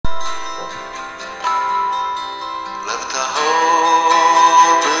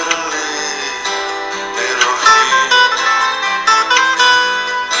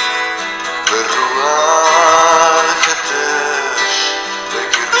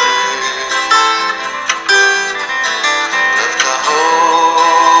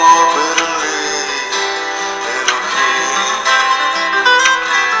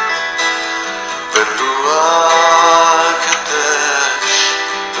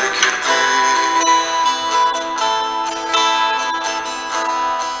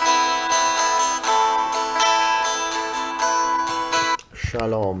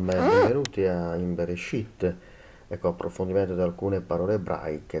benvenuti in Bereshit, ecco, approfondimento di alcune parole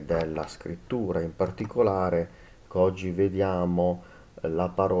ebraiche della scrittura, in particolare che oggi vediamo la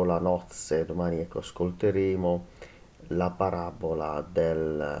parola nozze, domani ecco, ascolteremo la parabola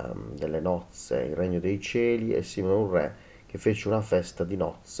delle nozze, il regno dei cieli e simile a un re che fece una festa di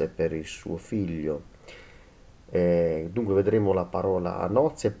nozze per il suo figlio. Dunque vedremo la parola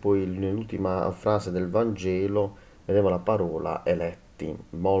nozze e poi nell'ultima frase del Vangelo vedremo la parola eletti.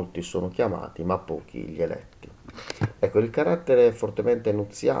 Molti sono chiamati, ma pochi gli eletti. Ecco, il carattere fortemente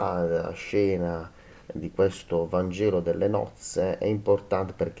nuziale della scena di questo Vangelo delle nozze è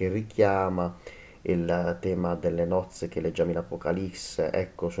importante perché richiama il tema delle nozze che leggiamo in Apocalisse.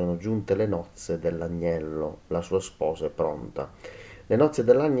 Ecco, sono giunte le nozze dell'agnello, la sua sposa è pronta. Le nozze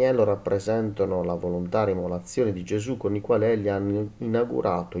dell'agnello rappresentano la volontaria emulazione di Gesù con il quale egli ha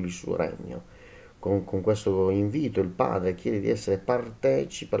inaugurato il suo regno. Con questo invito il Padre chiede di essere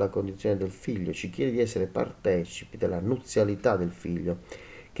partecipi alla condizione del Figlio, ci chiede di essere partecipi della nuzialità del Figlio,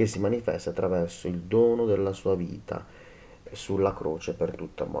 che si manifesta attraverso il dono della sua vita sulla croce per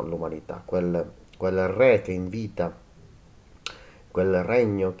tutta l'umanità. Quel re che invita, quel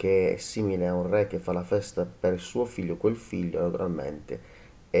regno che è simile a un re che fa la festa per il suo figlio, quel figlio naturalmente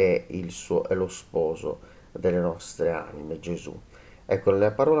è lo sposo delle nostre anime, Gesù. Ecco,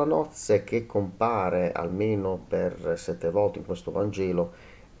 la parola nozze che compare almeno per 7 volte in questo Vangelo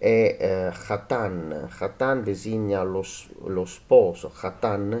è Chatan. Chatan designa lo sposo.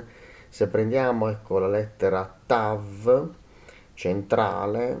 Chatan, se prendiamo ecco, la lettera Tav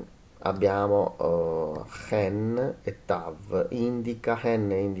centrale, abbiamo Hen e Tav.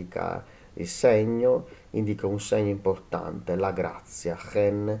 Hen indica il segno, indica un segno importante, la grazia.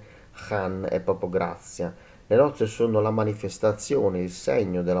 Han è proprio grazia. Le nozze sono la manifestazione, il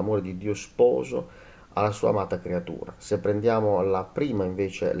segno dell'amore di Dio sposo alla sua amata creatura. Se prendiamo la prima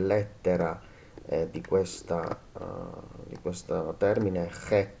invece lettera di questo termine,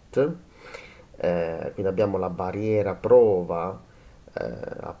 het, quindi abbiamo la barriera prova,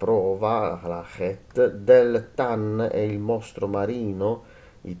 la het, del tan è il mostro marino,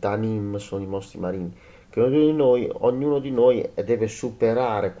 i tanim sono i mostri marini, che ognuno di noi deve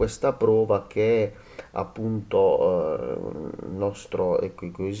superare questa prova che è appunto il nostro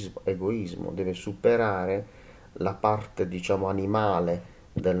egoismo, deve superare la parte diciamo animale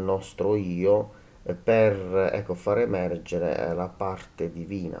del nostro io per ecco, far emergere la parte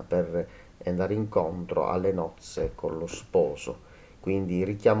divina, per andare incontro alle nozze con lo sposo. Quindi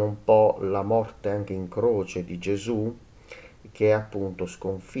richiama un po' la morte anche in croce di Gesù, che appunto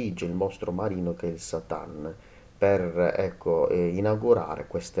sconfigge il mostro marino che è il Satan, per ecco, inaugurare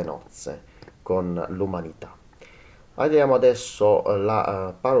queste nozze con l'umanità. Vediamo adesso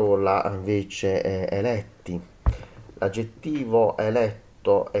la parola invece eletti. L'aggettivo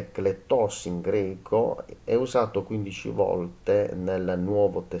eletto, ekletos in greco, è usato 15 volte nel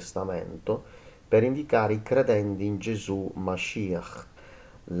Nuovo Testamento per indicare i credenti in Gesù Mashiach.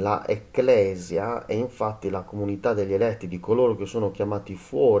 La Ecclesia è infatti la comunità degli eletti, di coloro che sono chiamati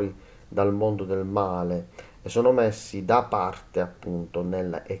fuori dal mondo del male e sono messi da parte appunto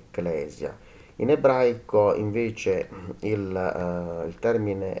nella Ecclesia. In ebraico invece il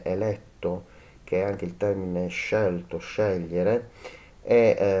termine eletto, che è anche il termine scelto, scegliere,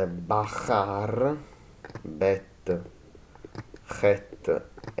 è Bachar, Bet, Het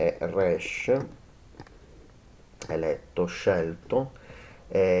e Resh, eletto, scelto,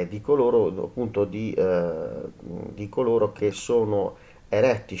 di coloro appunto di coloro che sono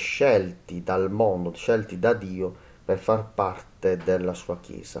eletti, scelti dal mondo, scelti da Dio per far parte della sua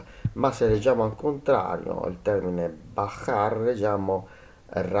chiesa. Ma se leggiamo al contrario il termine Bachar, leggiamo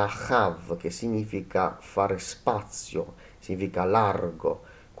Rahav, che significa fare spazio, significa largo,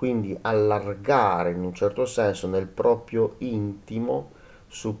 quindi allargare in un certo senso nel proprio intimo,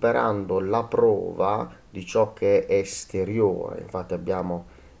 superando la prova di ciò che è esteriore. Infatti abbiamo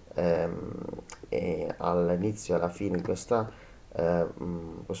all'inizio e alla fine di questo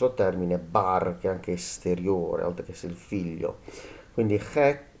termine bar, che è anche esteriore, oltre che essere il figlio. Quindi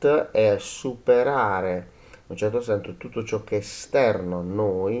het è superare in un certo senso tutto ciò che è esterno a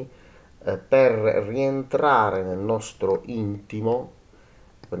noi per rientrare nel nostro intimo,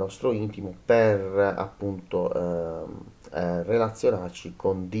 per appunto relazionarci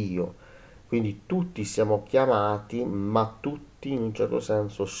con Dio. Quindi tutti siamo chiamati, ma tutti in un certo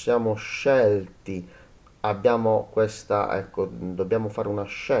senso siamo scelti. Abbiamo questa, ecco, dobbiamo fare una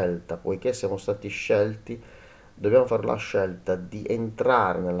scelta, poiché siamo stati scelti, dobbiamo fare la scelta di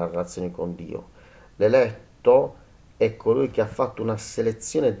entrare nella relazione con Dio. L'eletto è colui che ha fatto una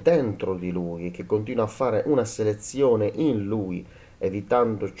selezione dentro di lui e che continua a fare una selezione in lui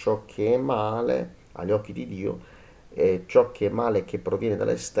evitando ciò che è male agli occhi di Dio, e ciò che è male che proviene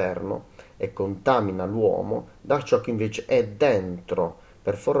dall'esterno e contamina l'uomo, da ciò che invece è dentro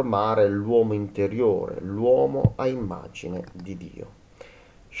per formare l'uomo interiore, l'uomo a immagine di Dio.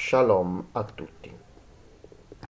 Shalom a tutti.